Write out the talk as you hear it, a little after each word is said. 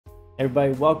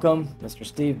Everybody, welcome. Mr.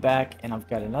 Steve back, and I've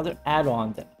got another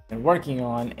add-on that I've been working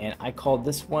on, and I called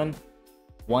this one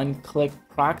Click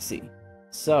Proxy.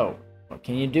 So, what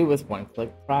can you do with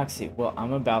Click Proxy? Well,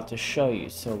 I'm about to show you.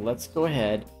 So let's go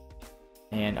ahead,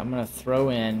 and I'm going to throw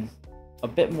in a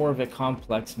bit more of a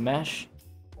complex mesh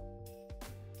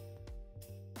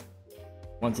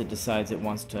once it decides it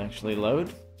wants to actually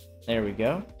load. There we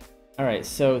go. All right,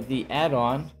 so the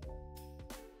add-on,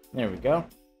 there we go.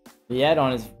 The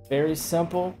add-on is very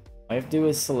simple. All you have to do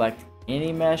is select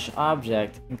any mesh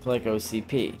object and click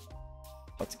OCP.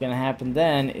 What's going to happen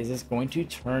then is it's going to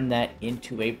turn that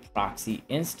into a proxy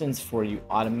instance for you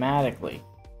automatically.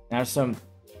 Now,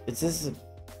 this is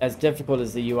as difficult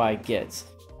as the UI gets.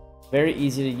 Very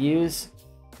easy to use.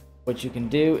 What you can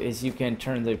do is you can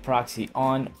turn the proxy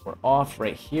on or off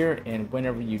right here, and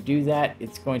whenever you do that,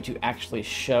 it's going to actually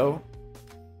show.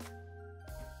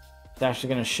 It's actually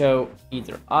going to show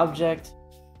either object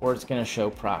or it's going to show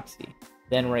proxy.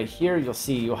 Then right here, you'll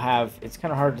see you'll have, it's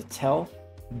kind of hard to tell,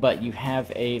 but you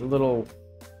have a little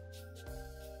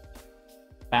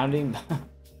bounding,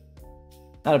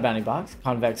 not a bounding box,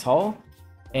 convex hull.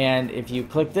 And if you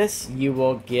click this, you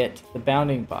will get the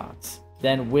bounding box.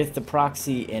 Then with the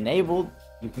proxy enabled,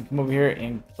 you can come over here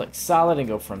and click solid and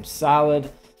go from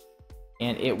solid,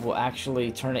 and it will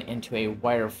actually turn it into a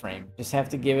wireframe. Just have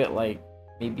to give it like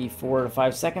maybe 4 to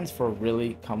 5 seconds for a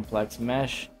really complex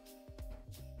mesh.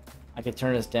 I could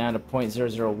turn this down to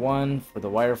 0.001 for the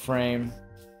wireframe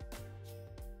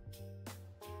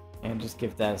and just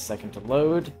give that a second to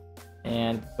load,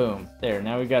 and boom, there.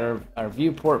 Now we got our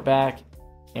viewport back,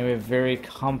 and we have a very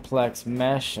complex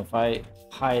mesh. If I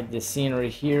hide the scenery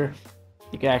here,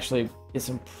 you can actually get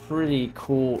some pretty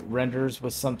cool renders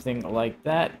with something like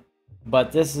that.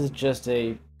 But this is just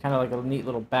a kind of like a neat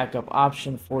little backup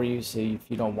option for you, so if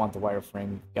you don't want the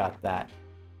wireframe, you've got that.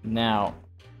 Now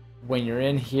when you're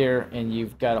in here and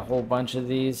you've got a whole bunch of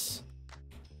these,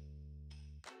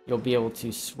 you'll be able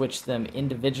to switch them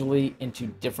individually into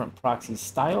different proxy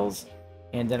styles,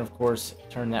 and then of course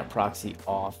turn that proxy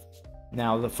off.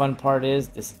 Now the fun part is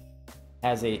this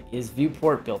has a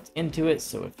viewport built into it,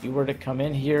 so if you were to come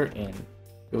in here and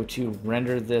go to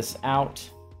render this out.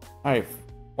 All right,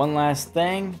 one last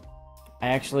thing. I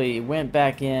actually went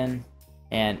back in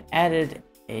and added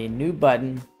a new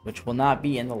button, which will not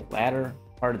be in the latter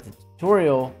part of the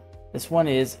tutorial. This one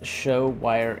is show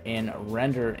wire in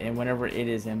render, and whenever it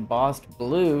is embossed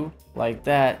blue like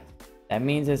that, that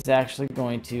means it's actually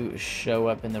going to show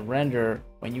up in the render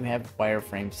when you have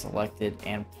wireframe selected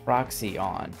and proxy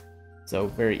on. So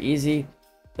very easy.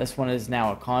 This one is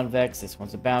now a convex, this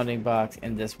one's a bounding box,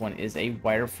 and this one is a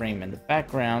wireframe in the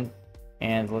background.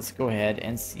 And let's go ahead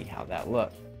and see how that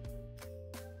looks.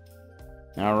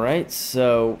 All right,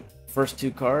 so first two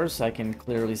cars, I can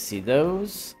clearly see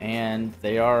those, and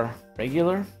they are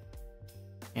regular.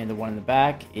 And the one in the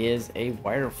back is a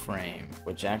wireframe,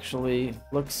 which actually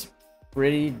looks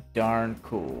pretty darn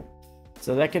cool.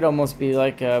 So that could almost be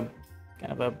like a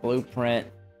kind of a blueprint.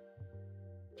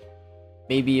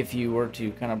 Maybe if you were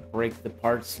to kind of break the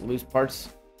parts, loose parts,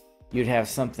 you'd have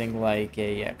something like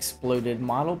a exploded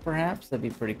model, perhaps. That'd be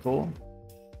pretty cool.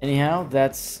 Anyhow,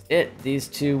 that's it. These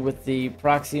two with the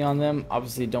proxy on them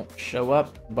obviously don't show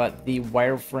up, but the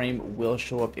wireframe will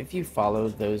show up if you follow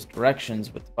those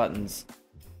directions with the buttons.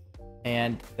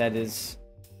 And that is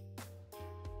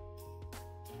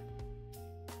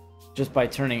just by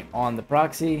turning on the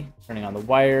proxy, turning on the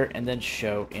wire, and then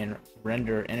show in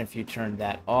render. And if you turn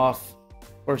that off,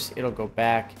 of course, it'll go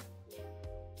back.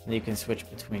 And you can switch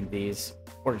between these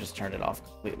or just turn it off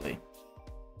completely.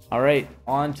 All right,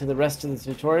 on to the rest of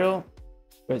the tutorial.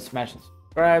 Go ahead, smash and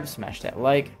subscribe, smash that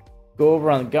like. Go over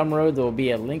on the Gumroad. There will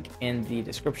be a link in the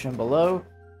description below.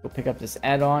 Go pick up this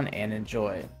add-on and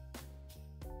enjoy.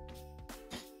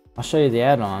 I'll show you the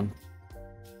add-on.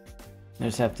 You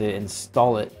just have to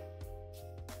install it.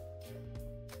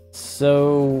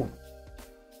 So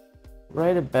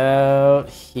right about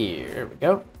here, there we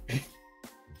go.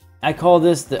 I call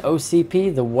this the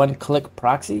OCP, the Click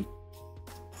Proxy.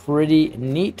 Pretty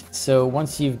neat. So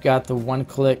once you've got the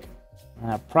Click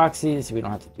proxy, so we don't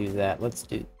have to do that. Let's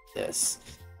do this.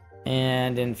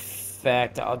 And in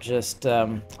fact, I'll just,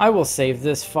 I will save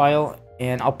this file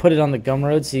and I'll put it on the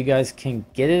Gumroad so you guys can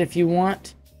get it if you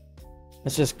want.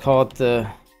 Let's just call it the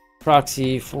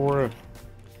proxy for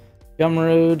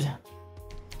Gumroad.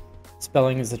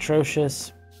 Spelling is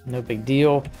atrocious, no big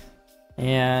deal.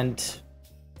 And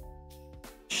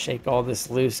shake all this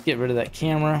loose, get rid of that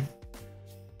camera.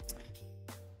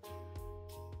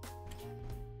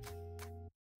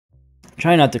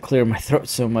 Try not to clear my throat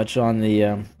so much on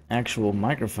the actual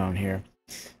microphone here.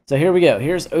 So here we go.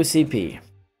 Here's OCP.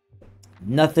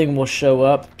 Nothing will show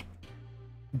up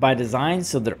by design,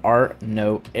 so there are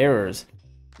no errors.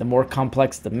 The more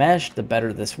complex the mesh, the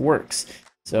better this works.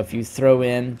 So if you throw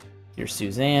in your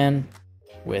Suzanne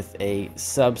with a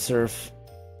subsurf,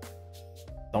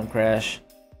 don't crash.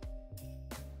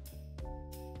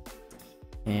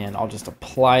 And I'll just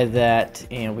apply that,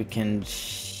 and we can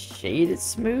shade it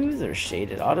smooth or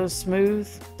shade it auto smooth.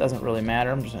 Doesn't really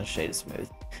matter. I'm just going to shade it smooth.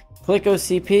 Click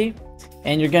OCP,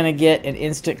 and you're going to get an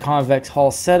instant convex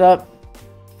hull setup.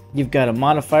 You've got a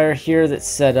modifier here that's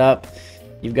set up.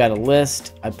 You've got a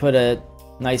list. I put a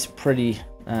nice, pretty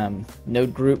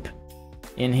node group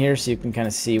in here so you can kind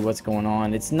of see what's going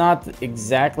on. It's not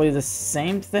exactly the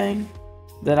same thing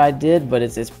that I did, but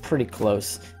it's pretty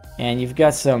close. And you've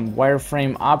got some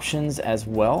wireframe options as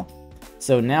well.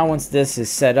 So now once this is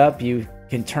set up, you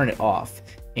can turn it off.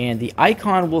 And the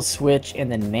icon will switch and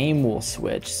the name will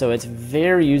switch. So it's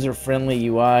very user-friendly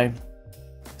UI,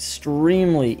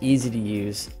 extremely easy to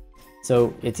use.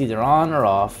 So it's either on or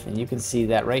off, and you can see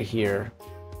that right here.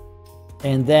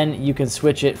 And then you can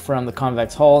switch it from the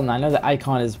convex hull. And I know the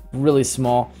icon is really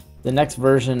small. The next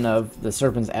version of the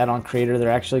Serpent's add-on creator, they're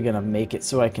actually going to make it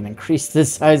so I can increase the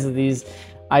size of these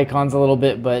icons a little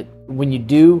bit. But when you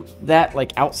do that,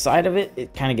 like outside of it,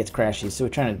 it kind of gets crashy. So we're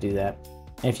trying to do that.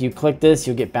 And if you click this,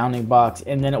 you'll get bounding box,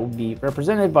 and then it will be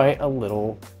represented by a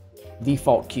little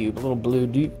default cube, a little blue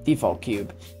default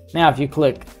cube. Now, if you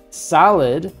click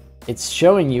solid, it's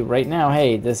showing you right now,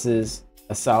 hey, this is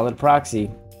a solid proxy.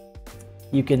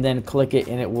 You can then click it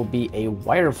and it will be a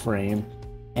wireframe,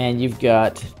 and you've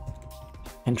got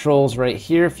controls right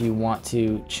here if you want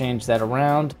to change that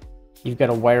around. You've got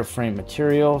a wireframe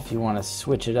material if you want to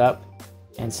switch it up,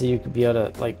 and so you could be able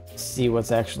to like see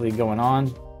what's actually going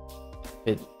on.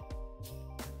 It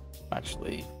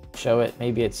actually show it.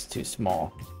 Maybe it's too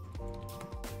small.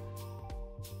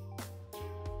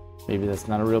 Maybe that's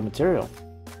not a real material.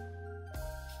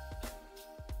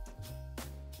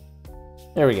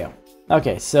 There we go.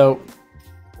 Okay, so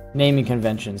naming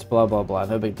conventions, blah, blah, blah,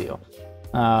 no big deal.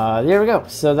 There we go.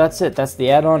 So that's it. That's the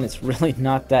add-on. It's really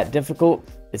not that difficult.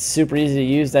 It's super easy to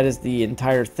use. That is the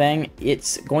entire thing.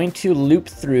 It's going to loop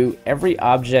through every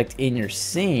object in your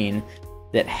scene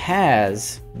that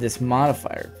has this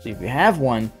modifier. So if you have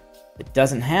one that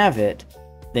doesn't have it,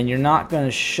 then you're not going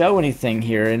to show anything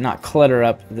here and not clutter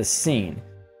up the scene.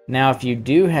 Now, if you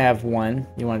do have one,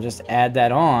 you want to just add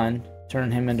that on, turn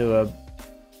him into a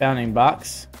bounding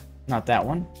box, not that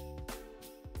one.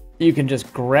 You can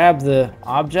just grab the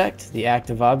object, the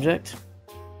active object.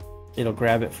 It'll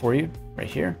grab it for you right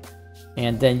here.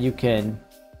 And then you can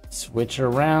switch it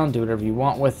around, do whatever you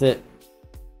want with it.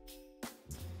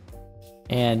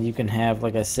 And you can have,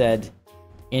 like I said,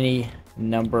 any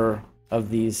number of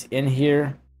these in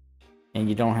here, and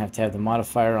you don't have to have the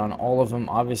modifier on all of them,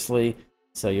 obviously.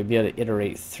 So you'll be able to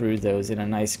iterate through those in a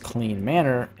nice, clean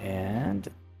manner. And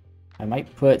I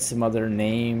might put some other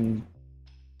name,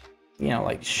 you know,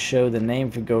 like show the name.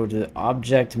 If you go to the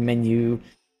object menu,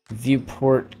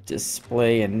 viewport,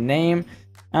 display, and name.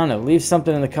 I don't know, leave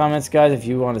something in the comments, guys, if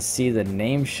you want to see the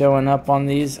name showing up on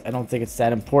these. I don't think it's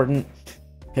that important,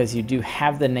 because you do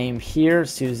have the name here,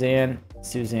 Suzanne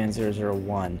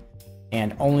 001,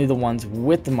 and only the ones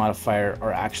with the modifier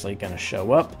are actually going to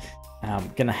show up. I'm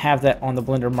going to have that on the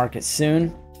Blender Market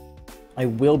soon. I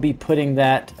will be putting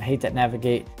that, I hate that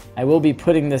navigate, I will be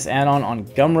putting this add-on on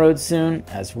Gumroad soon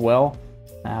as well,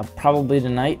 probably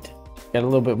tonight. Got a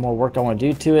little bit more work I want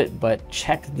to do to it, but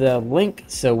check the link.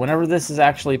 So whenever this is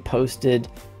actually posted,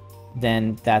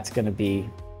 then that's going to be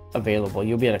available.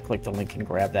 You'll be able to click the link and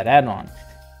grab that add-on.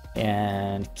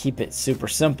 And keep it super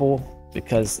simple,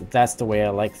 because that's the way I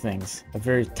like things. A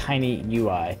very tiny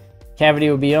UI. Cavity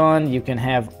will be on. You can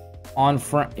have in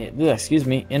front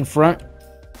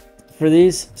for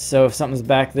these. So if something's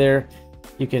back there,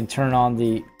 you can turn on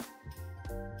the,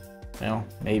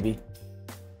 maybe.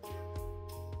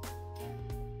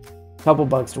 Couple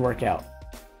bugs to work out.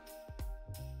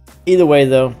 Either way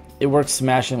though, it works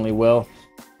smashingly well,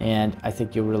 and I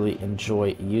think you'll really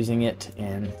enjoy using it,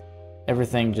 and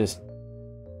everything just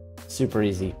super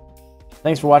easy.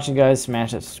 Thanks for watching, guys.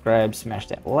 Smash that subscribe, smash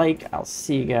that like. I'll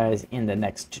see you guys in the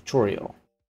next tutorial.